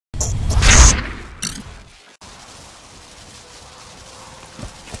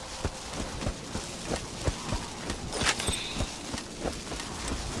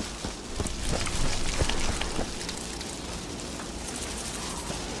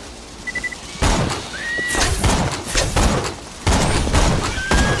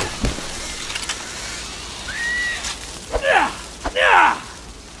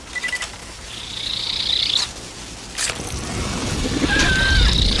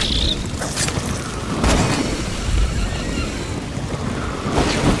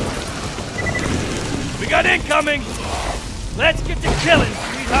incoming! Let's get to killing,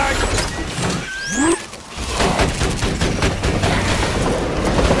 sweetheart!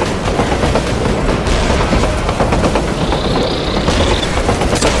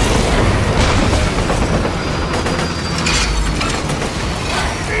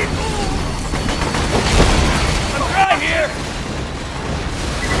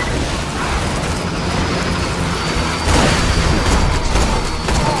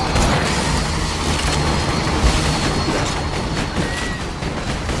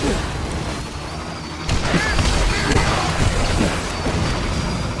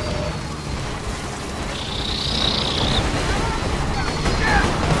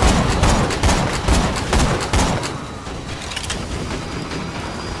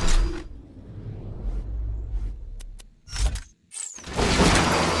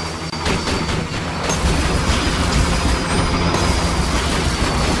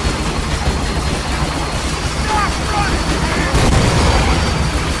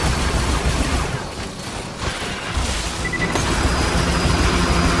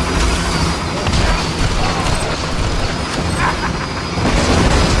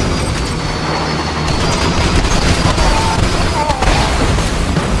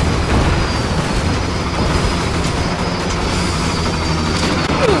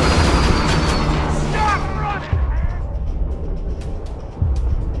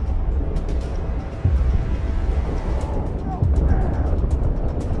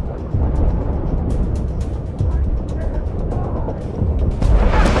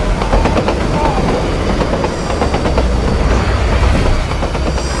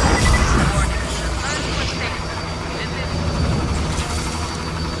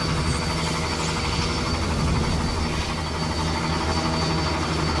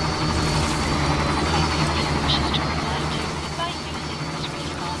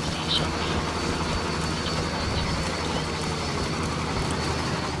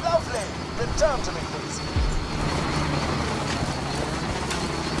 Return to me, please.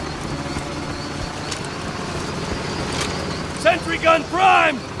 Sentry gun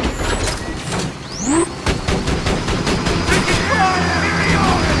primed! Taking fire!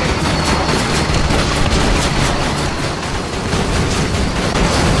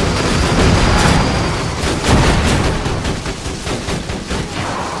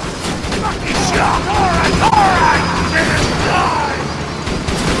 Lucky shot! Alright! Let us die!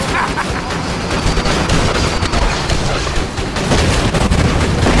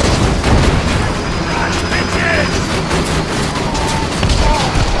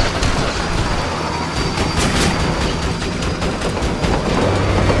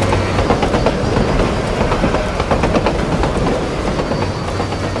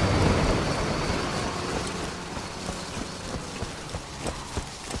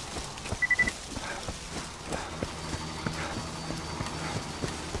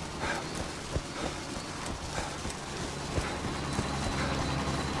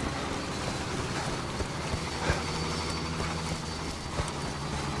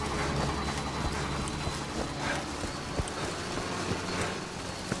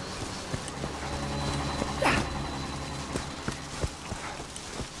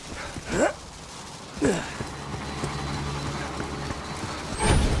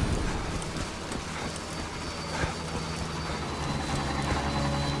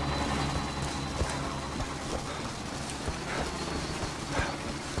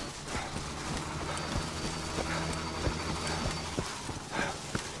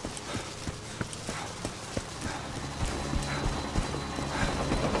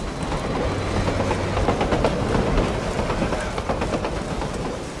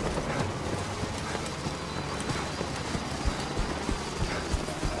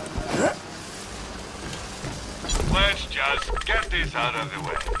 Let's just get this out of the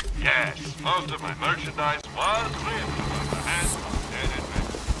way. Yes, most of my merchandise was ripped and dead in Mexico.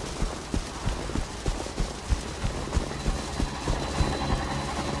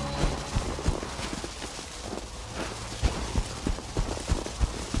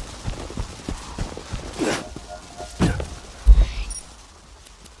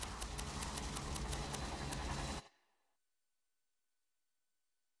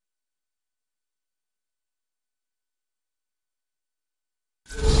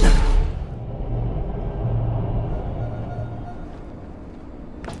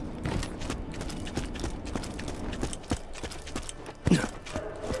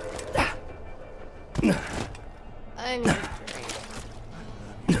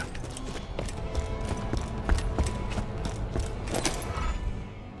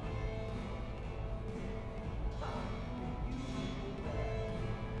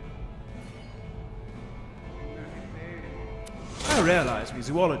 I realize we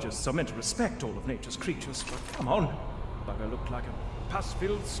zoologists are meant to respect all of nature's creatures, but come on. Bugger looked like a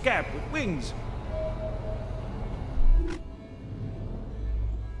pus-filled scab with wings.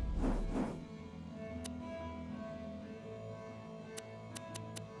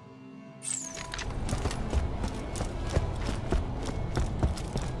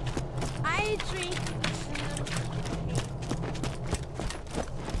 I drink.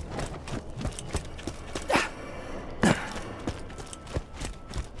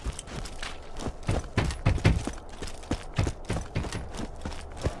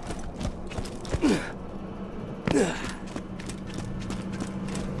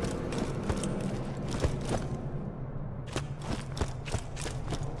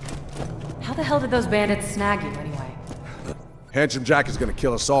 How the hell did those bandits snag you, anyway? Handsome Jack is gonna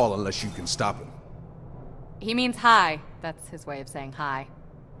kill us all unless you can stop him. He means hi. That's his way of saying hi.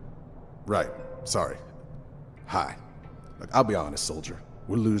 Right. Sorry. Hi. Look, I'll be honest, soldier.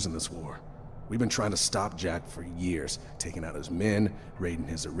 We're losing this war. We've been trying to stop Jack for years, taking out his men, raiding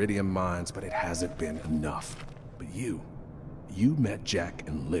his iridium mines, but it hasn't been enough. But you met Jack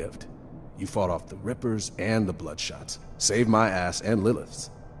and lived. You fought off the Rippers and the Bloodshots. Saved my ass and Lilith's.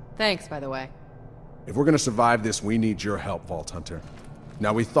 Thanks, by the way. If we're gonna survive this, we need your help, Vault Hunter.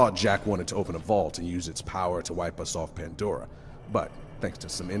 Now, we thought Jack wanted to open a vault and use its power to wipe us off Pandora. But, thanks to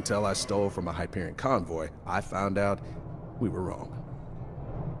some intel I stole from a Hyperion convoy, I found out we were wrong.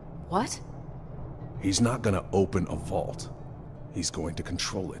 What? He's not gonna open a vault. He's going to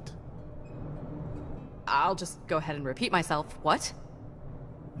control it. I'll just go ahead and repeat myself. What?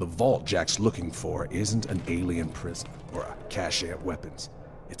 The vault Jack's looking for isn't an alien prison or a cache of weapons.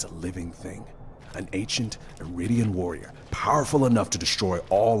 It's a living thing. An ancient Iridian warrior, powerful enough to destroy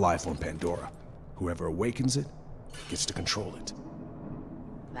all life on Pandora. Whoever awakens it gets to control it.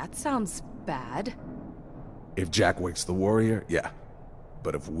 That sounds bad. If Jack wakes the warrior, yeah.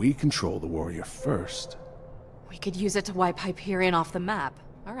 But if we control the warrior first... We could use it to wipe Hyperion off the map.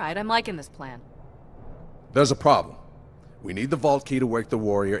 Alright, I'm liking this plan. There's a problem. We need the vault key to wake the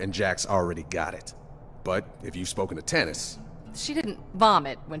warrior, and Jack's already got it. But if you've spoken to Tannis... She didn't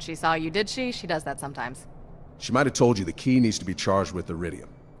vomit when she saw you, did she? She does that sometimes. She might have told you the key needs to be charged with iridium.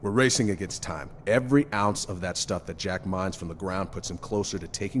 We're racing against time. Every ounce of that stuff that Jack mines from the ground puts him closer to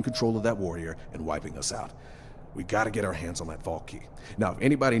taking control of that warrior and wiping us out. We gotta get our hands on that vault key. Now, if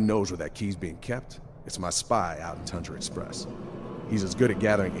anybody knows where that key's being kept, it's my spy out in Tundra Express. He's as good at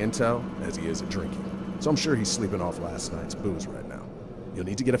gathering intel as he is at drinking. So I'm sure he's sleeping off last night's booze right now. You'll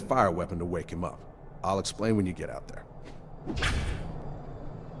need to get a fire weapon to wake him up. I'll explain when you get out there.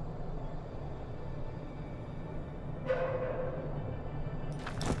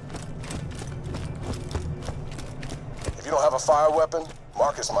 If you don't have a fire weapon,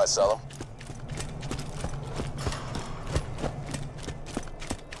 Marcus might sell them.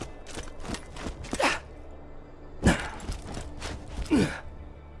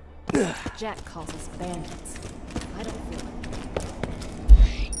 Jack calls us bandits. I don't feel it.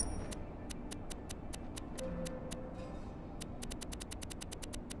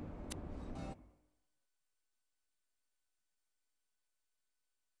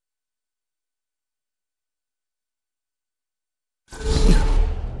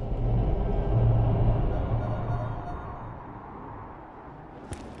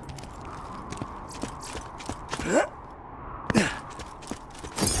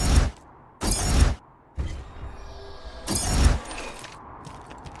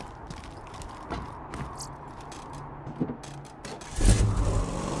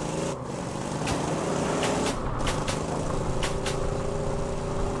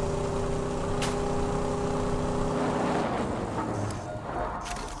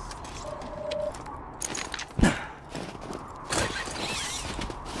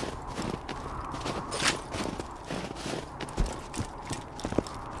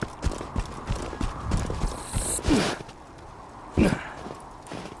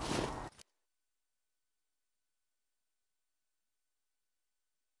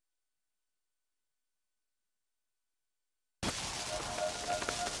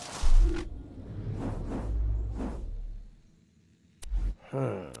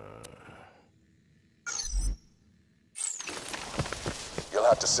 You'll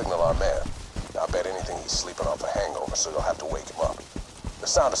have to signal our man. I bet anything he's sleeping off a hangover, so you'll have to wake him up. The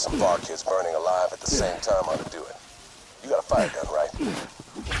sound of some bar kids burning alive at the same time ought to do it. You got a fire gun, right?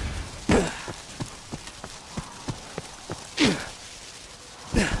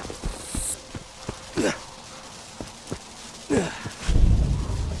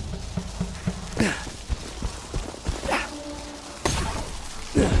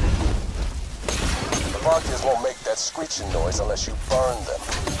 The bar kids won't make that that screeching noise unless you burn them.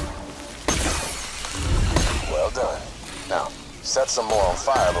 Well done. Now, set some more on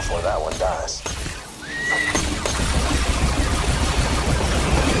fire before that one dies.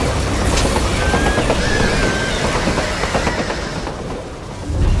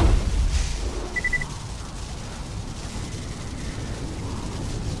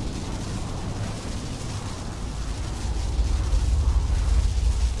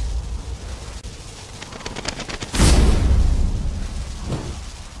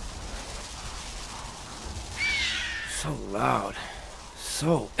 So loud.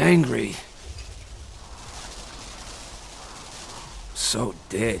 So angry. So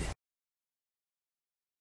dead.